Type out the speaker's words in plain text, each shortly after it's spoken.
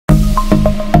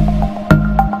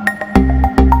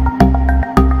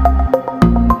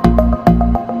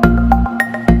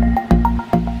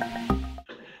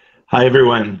Hi,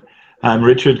 everyone. I'm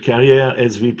Richard Carrier,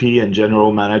 SVP and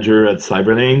General Manager at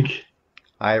CyberLink.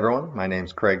 Hi, everyone. My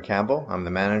name's Craig Campbell. I'm the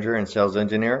Manager and Sales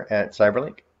Engineer at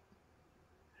CyberLink.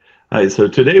 Hi, so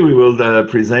today we will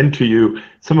present to you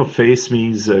some of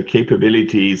FaceMe's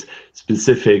capabilities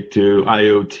specific to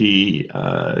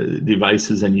IoT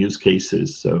devices and use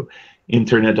cases. So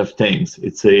Internet of Things.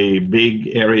 It's a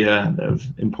big area of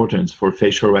importance for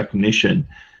facial recognition.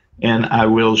 And I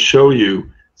will show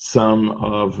you some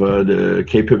of the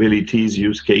capabilities,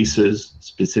 use cases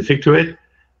specific to it.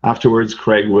 Afterwards,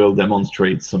 Craig will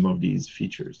demonstrate some of these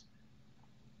features.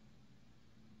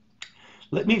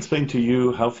 Let me explain to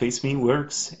you how FaceMe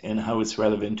works and how it's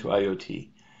relevant to IoT.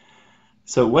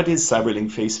 So what is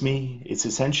CyberLink FaceMe? It's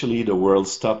essentially the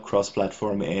world's top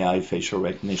cross-platform AI facial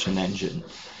recognition engine.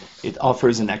 It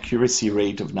offers an accuracy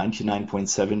rate of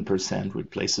 99.7%, which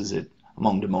places it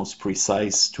among the most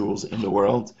precise tools in the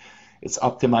world. It's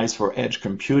optimized for edge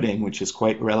computing, which is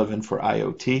quite relevant for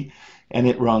IoT, and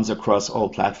it runs across all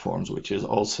platforms, which is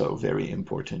also very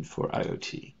important for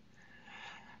IoT.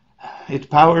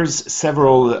 It powers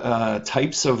several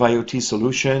types of IoT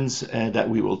solutions that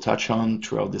we will touch on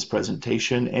throughout this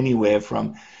presentation, anywhere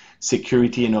from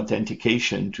security and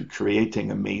authentication to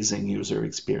creating amazing user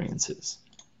experiences.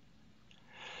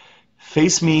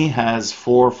 FaceMe has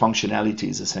four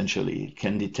functionalities, essentially. It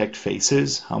can detect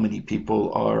faces, how many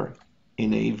people are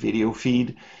in a video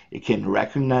feed. It can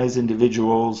recognize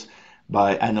individuals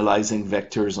by analyzing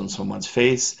vectors on someone's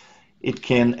face. It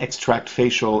can extract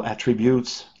facial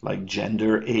attributes like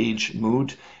gender, age,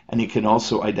 mood, and it can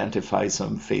also identify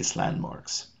some face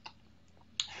landmarks.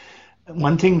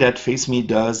 One thing that FaceMe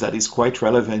does that is quite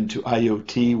relevant to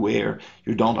IoT, where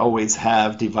you don't always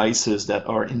have devices that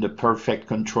are in the perfect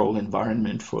control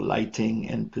environment for lighting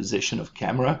and position of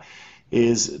camera,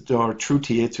 is there are true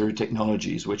theater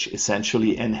technologies which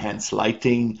essentially enhance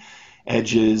lighting,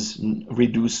 edges,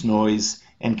 reduce noise,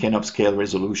 and can upscale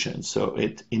resolution. So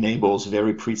it enables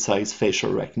very precise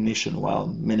facial recognition while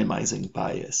minimizing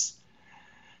bias.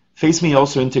 FaceMe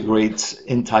also integrates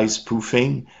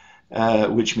anti-spoofing,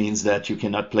 which means that you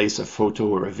cannot place a photo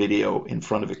or a video in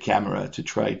front of a camera to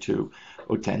try to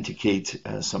authenticate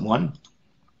someone.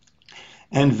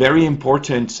 And very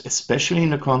important, especially in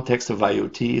the context of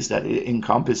IoT, is that it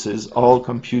encompasses all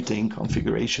computing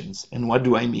configurations. And what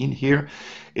do I mean here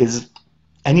is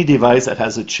any device that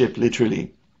has a chip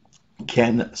literally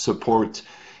can support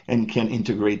and can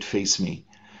integrate FaceMe.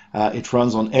 It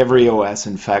runs on every OS.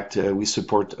 In fact, we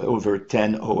support over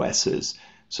 10 OSs.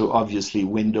 So obviously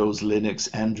Windows, Linux,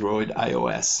 Android,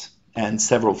 iOS, and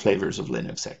several flavors of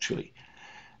Linux actually.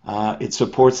 It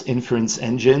supports inference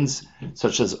engines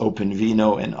such as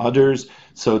OpenVINO and others,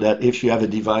 so that if you have a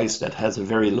device that has a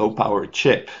very low power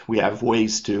chip, we have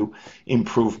ways to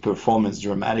improve performance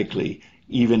dramatically,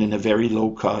 even in a very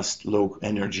low cost, low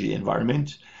energy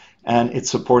environment. And it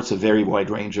supports a very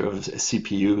wide range of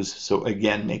CPUs, so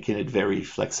again, making it very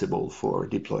flexible for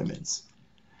deployments.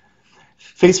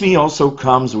 FaceMe also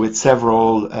comes with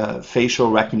several facial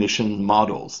recognition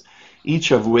models,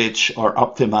 each of which are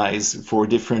optimized for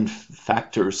different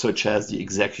factors such as the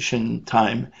execution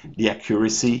time, the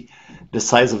accuracy, the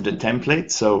size of the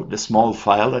template, so the small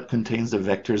file that contains the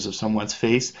vectors of someone's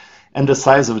face, and the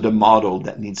size of the model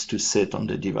that needs to sit on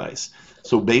the device.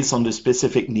 So based on the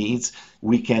specific needs,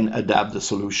 we can adapt the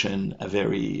solution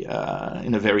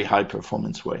in a very high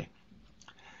performance way.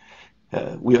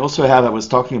 We also have, I was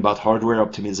talking about hardware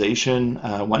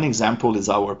optimization. One example is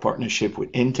our partnership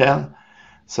with Intel.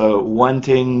 So one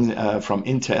thing from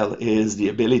Intel is the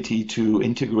ability to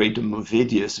integrate the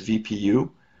Movidius VPU,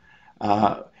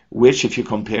 which if you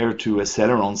compare to a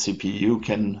Celeron CPU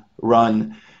can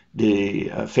run the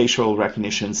facial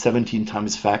recognition 17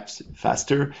 times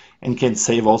faster and can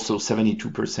save also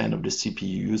 72% of the CPU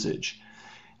usage.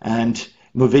 And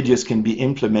Movidius can be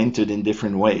implemented in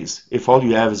different ways. If all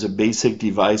you have is a basic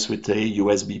device with a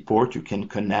USB port, you can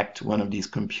connect one of these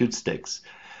compute sticks.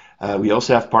 We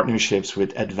also have partnerships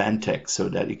with Advantech so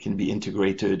that it can be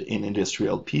integrated in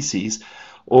industrial PCs,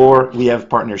 or we have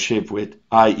partnership with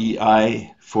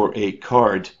IEI for a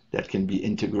card that can be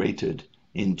integrated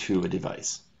into a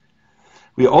device.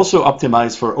 We also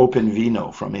optimize for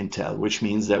OpenVINO from Intel, which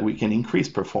means that we can increase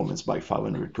performance by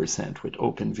 500% with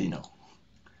OpenVINO.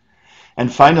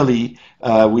 And finally,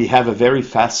 we have a very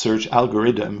fast search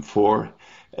algorithm for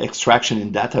extraction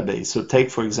in database. So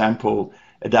take, for example,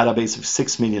 a database of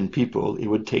 6 million people, it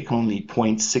would take only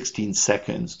 0.16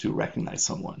 seconds to recognize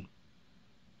someone.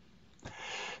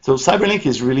 So CyberLink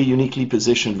is really uniquely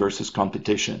positioned versus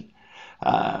competition.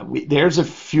 There's a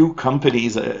few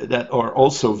companies that are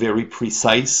also very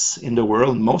precise in the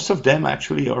world. Most of them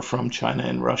actually are from China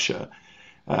and Russia,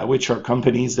 which are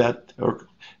companies that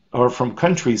are from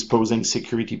countries posing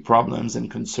security problems and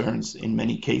concerns in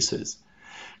many cases.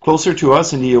 Closer to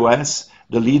us in the US,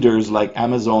 the leaders like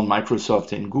Amazon,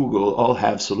 Microsoft, and Google all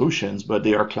have solutions, but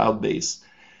they are cloud-based,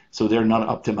 so they're not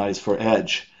optimized for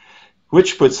edge,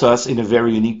 which puts us in a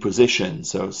very unique position.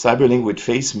 So CyberLink with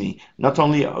FaceMe, not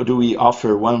only do we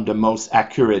offer one of the most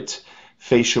accurate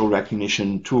facial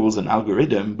recognition tools and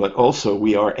algorithm, but also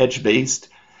we are edge-based,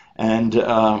 and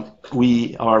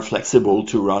we are flexible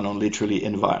to run on literally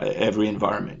every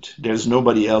environment. There's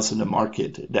nobody else in the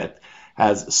market that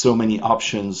has so many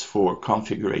options for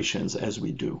configurations as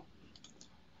we do.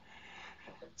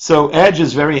 So edge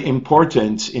is very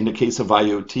important in the case of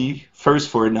IoT. First,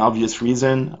 for an obvious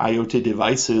reason, IoT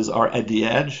devices are at the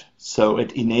edge, so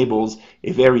it enables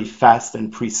a very fast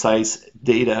and precise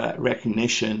data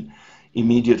recognition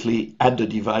immediately at the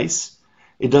device.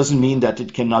 It doesn't mean that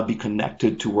it cannot be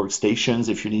connected to workstations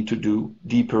if you need to do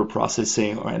deeper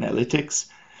processing or analytics.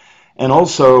 And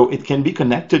also, it can be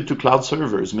connected to cloud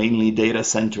servers, mainly data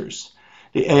centers.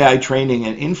 The AI training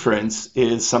and inference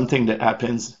is something that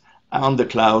happens on the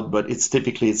cloud, but it's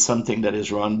typically something that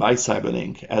is run by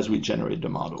CyberLink as we generate the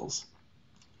models.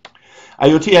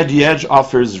 IoT at the edge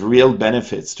offers real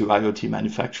benefits to IoT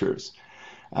manufacturers.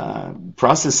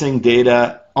 Processing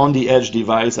data on the edge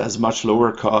device has much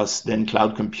lower costs than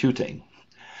cloud computing.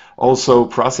 Also,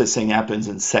 processing happens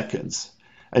in seconds,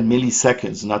 in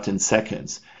milliseconds, not in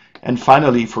seconds. And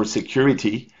finally, for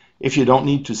security, if you don't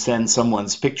need to send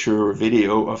someone's picture or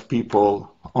video of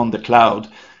people on the cloud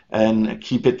and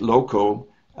keep it local,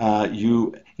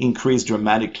 you increase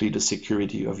dramatically the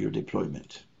security of your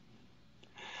deployment.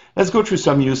 Let's go through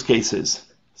some use cases.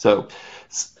 So,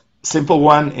 simple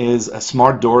one is a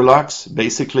smart door locks.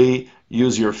 Basically,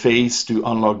 use your face to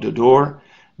unlock the door.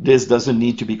 This doesn't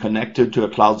need to be connected to a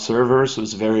cloud server, so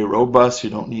it's very robust. You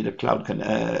don't need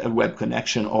a web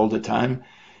connection all the time.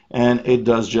 And it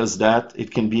does just that.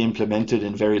 It can be implemented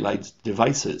in very light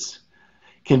devices.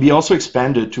 It can be also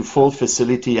expanded to full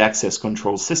facility access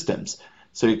control systems.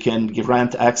 So you can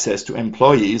grant access to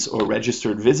employees or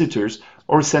registered visitors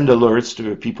or send alerts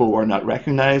to people who are not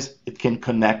recognized. It can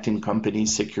connect in company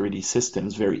security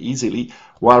systems very easily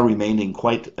while remaining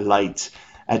quite light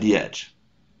at the edge.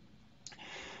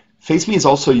 FaceMe is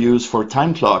also used for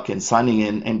time clock and signing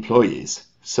in employees.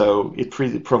 So it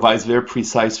provides very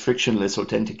precise frictionless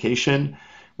authentication,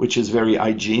 which is very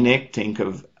hygienic. Think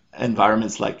of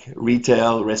environments like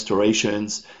retail,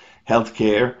 restorations,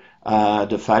 healthcare.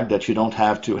 The fact that you don't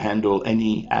have to handle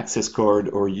any access card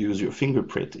or use your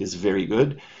fingerprint is very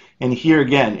good. And here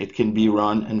again, it can be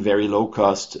run in very low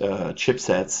cost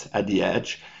chipsets at the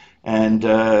edge. And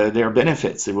there are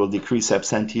benefits. It will decrease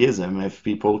absenteeism if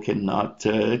people cannot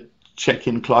check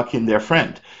in, clock in their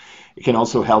friend. It can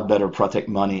also help better protect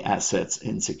money assets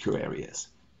in secure areas.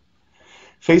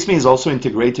 FaceMe is also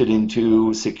integrated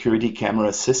into security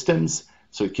camera systems,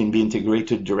 so it can be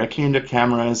integrated directly into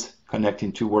cameras,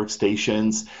 connecting to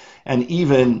workstations, and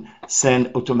even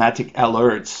send automatic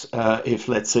alerts if,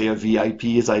 let's say, a VIP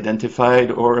is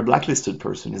identified or a blacklisted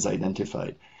person is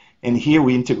identified. And here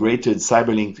we integrated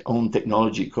CyberLink's own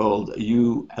technology called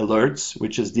U-Alerts,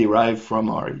 which is derived from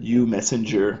our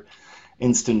U-Messenger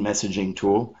instant messaging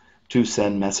tool to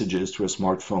send messages to a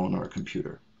smartphone or a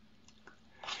computer.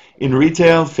 In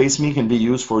retail, FaceMe can be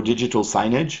used for digital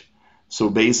signage. So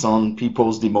based on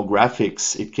people's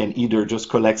demographics, it can either just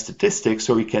collect statistics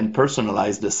or it can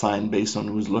personalize the sign based on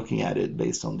who's looking at it,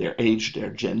 based on their age, their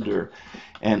gender,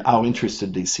 and how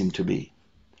interested they seem to be.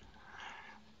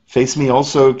 FaceMe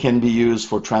also can be used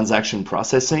for transaction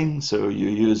processing. So you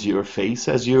use your face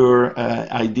as your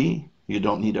ID. You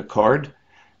don't need a card.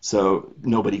 So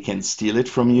nobody can steal it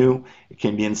from you. It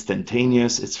can be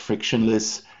instantaneous, it's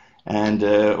frictionless, and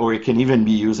or it can even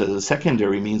be used as a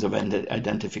secondary means of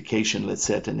identification, let's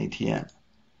say at an ATM.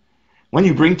 When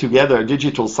you bring together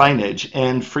digital signage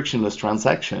and frictionless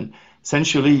transaction,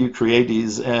 essentially you create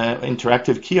these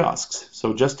interactive kiosks.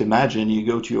 So just imagine you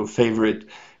go to your favorite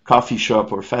coffee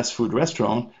shop or fast food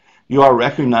restaurant, you are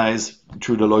recognized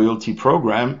through the loyalty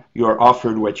program, you are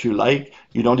offered what you like,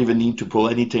 you don't even need to pull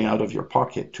anything out of your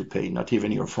pocket to pay, not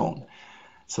even your phone.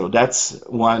 So that's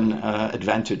one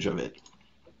advantage of it.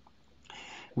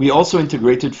 We also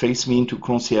integrated FaceMe into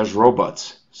concierge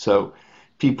robots. So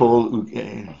people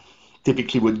who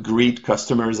typically would greet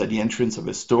customers at the entrance of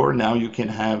a store, now you can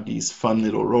have these fun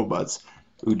little robots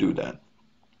who do that.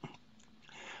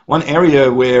 One area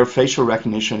where facial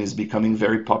recognition is becoming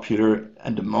very popular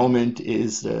at the moment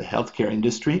is the healthcare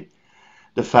industry.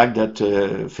 the fact that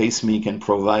FaceMe can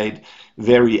provide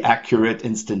very accurate,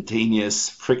 instantaneous,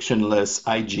 frictionless,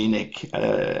 hygienic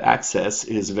access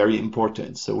is very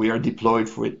important. So we are deployed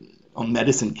for it on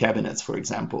medicine cabinets, for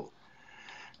example.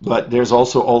 But there's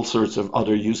also all sorts of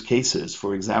other use cases.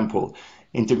 For example,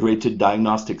 integrated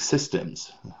diagnostic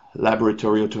systems,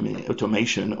 laboratory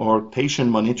automation, or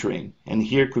patient monitoring. And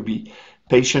here could be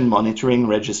patient monitoring,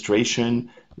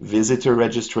 registration, visitor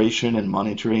registration and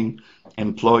monitoring,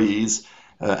 employees,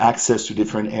 access to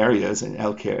different areas and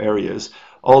healthcare areas,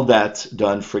 all that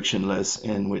done frictionless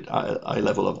and with a high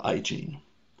level of hygiene.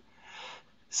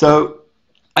 So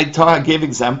I gave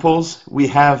examples.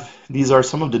 These are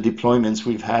some of the deployments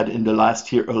we've had in the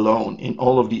last year alone in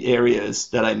all of the areas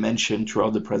that I mentioned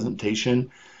throughout the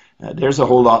presentation. There's a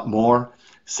whole lot more.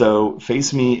 So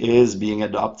FaceMe is being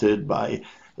adopted by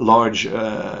large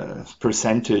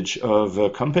percentage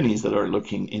of companies that are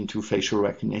looking into facial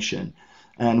recognition,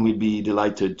 and we'd be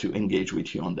delighted to engage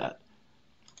with you on that.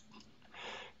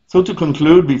 So to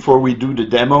conclude, before we do the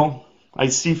demo, I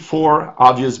see 4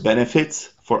 obvious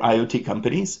benefits for IoT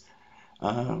companies.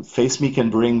 FaceMe can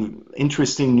bring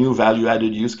interesting new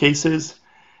value-added use cases,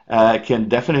 can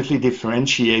definitely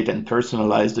differentiate and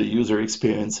personalize the user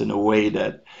experience in a way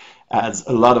that adds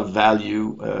a lot of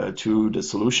value to the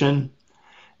solution.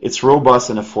 It's robust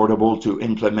and affordable to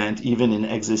implement even in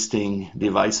existing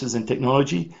devices and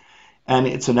technology. And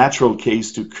it's a natural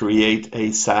case to create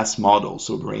a SaaS model,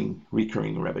 so bring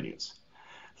recurring revenues.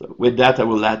 So with that, I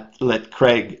will let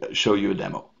Craig show you a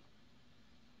demo.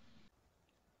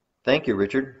 Thank you,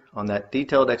 Richard, on that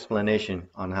detailed explanation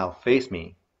on how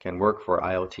FaceMe can work for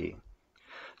IoT.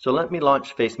 So let me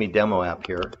launch FaceMe demo app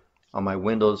here on my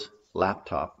Windows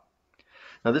laptop.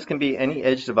 Now this can be any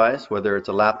edge device, whether it's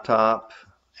a laptop,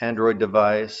 Android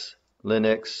device,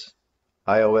 Linux,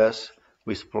 iOS.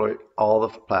 We support all the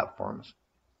platforms.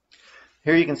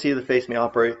 Here you can see the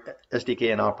FaceMe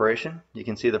SDK in operation. You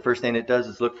can see the first thing it does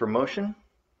is look for motion.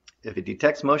 If it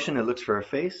detects motion, it looks for a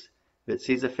face. If it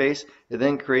sees a face, it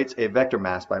then creates a vector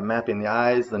mask by mapping the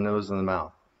eyes, the nose, and the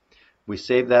mouth. We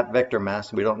save that vector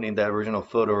mask. We don't need that original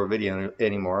photo or video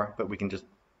anymore, but we can just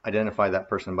identify that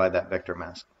person by that vector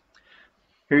mask.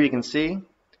 Here you can see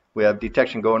we have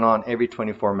detection going on every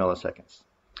 24 milliseconds.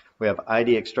 We have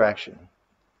ID extraction.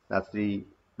 That's the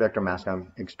vector mask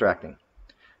I'm extracting.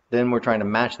 Then we're trying to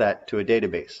match that to a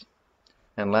database.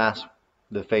 And last,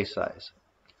 the face size.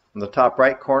 In the top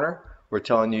right corner, we're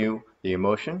telling you the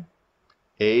emotion,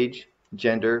 age,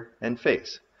 gender, and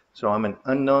face. So I'm an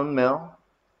unknown male,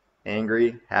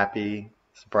 angry, happy,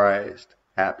 surprised,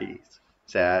 happy,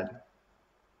 sad.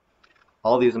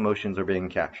 All these emotions are being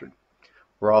captured.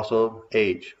 We're also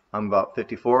age. I'm about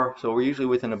 54, so we're usually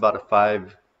within about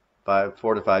a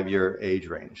 4 to 5 year age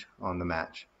range on the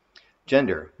match.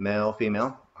 Gender, male,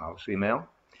 female, obviously male.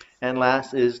 And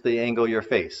last is the angle of your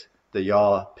face, the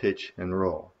yaw, pitch, and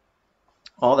roll.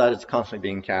 All that is constantly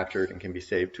being captured and can be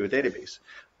saved to a database,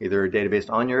 either a database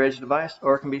on your edge device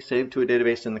or it can be saved to a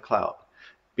database in the cloud.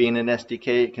 Being an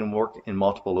SDK, it can work in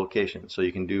multiple locations, so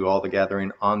you can do all the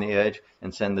gathering on the edge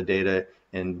and send the data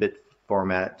in bit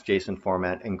format, JSON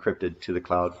format, encrypted to the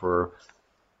cloud for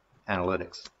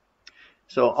analytics.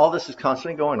 So all this is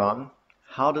constantly going on.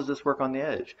 How does this work on the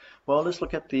edge? Well, let's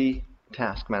look at the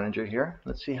task manager here.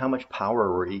 Let's see how much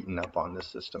power we're eating up on this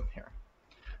system here.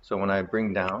 So when I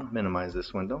bring down, minimize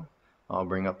this window, I'll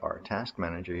bring up our task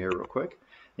manager here real quick.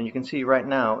 And you can see right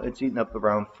now it's eating up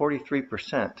around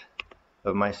 43%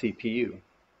 of my CPU.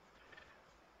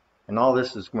 And all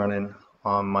this is running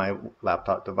on my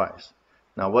laptop device.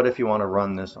 Now what if you want to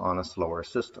run this on a slower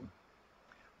system?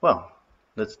 Well,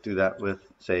 let's do that with,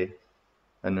 say,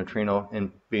 a Neutrino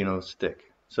Invino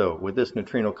stick. So with this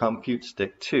Neutrino Compute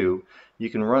Stick 2, you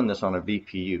can run this on a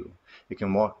VPU. You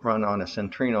can run on a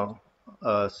Centrino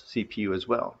CPU as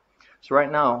well. So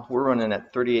right now we're running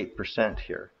at 38%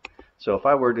 here. So if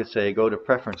I were to say go to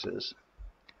preferences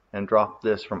and drop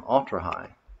this from ultra high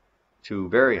to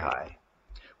very high,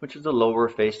 which is a lower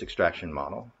face extraction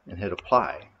model, and hit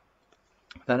apply,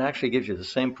 that actually gives you the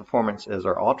same performance as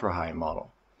our ultra high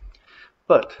model,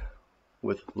 but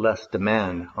with less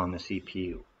demand on the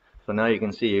CPU. So now you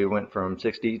can see it went from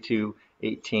 60 to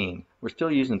 18. We're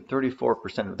still using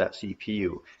 34% of that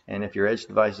CPU, and if your edge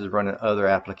device is running other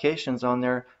applications on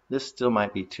there, this still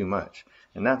might be too much,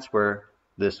 and that's where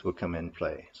this will come in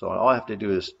play. So all I have to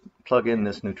do is plug in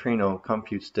this Neutrino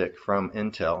Compute Stick from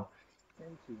Intel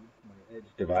into my edge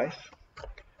device,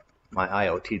 my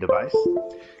IoT device.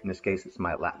 In this case, it's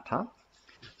my laptop.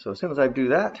 So as soon as I do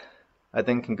that, I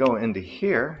then can go into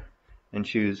here and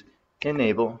choose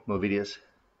Enable Movidius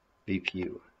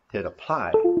VPU. Hit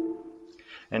apply.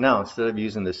 And now instead of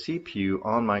using the CPU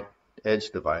on my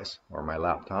edge device or my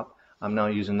laptop, I'm now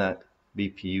using that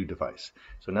BPU device.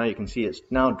 So now you can see it's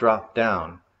now dropped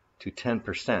down to 10%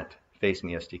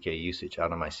 FaceMe SDK usage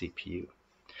out of my CPU.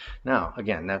 Now,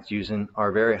 again, that's using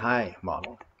our very high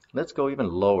model. Let's go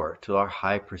even lower to our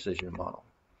high precision model.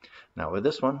 Now with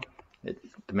this one, it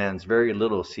demands very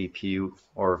little CPU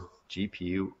or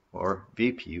GPU or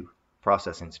VPU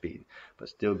processing speed, but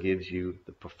still gives you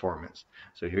the performance.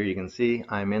 So here you can see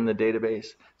I'm in the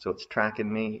database, so it's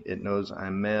tracking me. It knows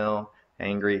I'm male,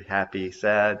 angry, happy,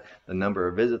 sad, the number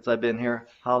of visits I've been here,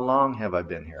 how long have I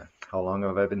been here, how long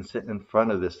have I been sitting in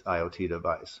front of this IoT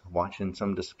device, watching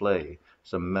some display,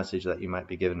 some message that you might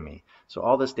be giving me. So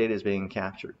all this data is being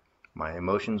captured. My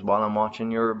emotions while I'm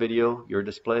watching your video, your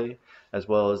display, as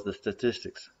well as the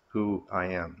statistics, who I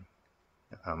am.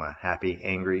 I'm a happy,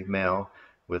 angry male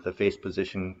with a face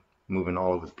position moving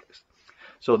all over the place.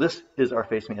 So this is our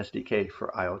FaceMe SDK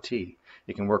for IoT.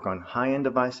 It can work on high-end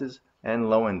devices and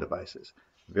low-end devices.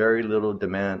 Very little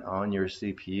demand on your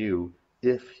CPU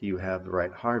if you have the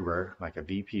right hardware, like a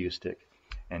VPU stick.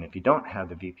 And if you don't have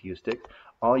the VPU stick,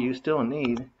 all you still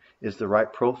need is the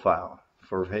right profile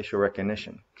for facial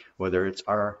recognition, whether it's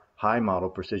our high model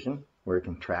precision, where it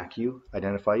can track you,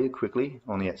 identify you quickly,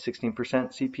 only at 16%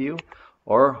 CPU,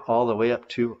 or all the way up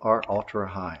to our ultra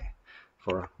high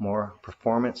for more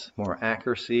performance, more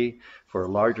accuracy, for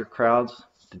larger crowds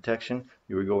detection.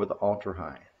 You would go with the ultra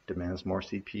high, demands more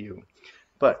CPU.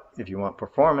 But if you want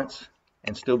performance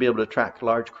and still be able to track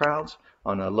large crowds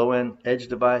on a low-end edge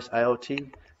device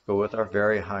IoT, go with our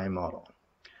very high model.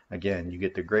 Again, you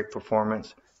get the great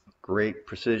performance, great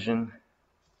precision,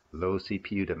 low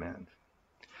CPU demand.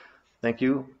 Thank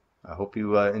you. I hope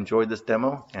you enjoyed this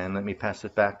demo, and let me pass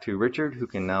it back to Richard, who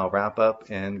can now wrap up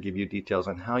and give you details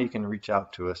on how you can reach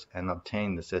out to us and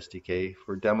obtain this SDK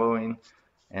for demoing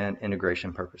and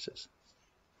integration purposes.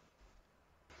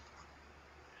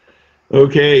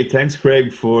 Okay, thanks,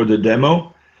 Craig, for the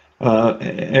demo.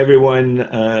 Everyone,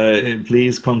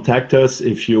 please contact us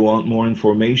if you want more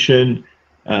information,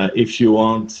 if you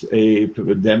want a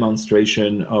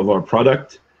demonstration of our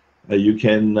product. You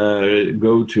can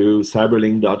go to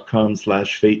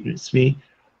cyberlink.com/FaceMe,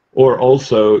 or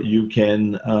also you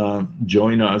can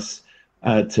join us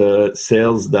at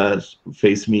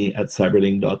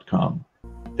sales.faceme@cyberlink.com.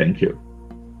 Thank you.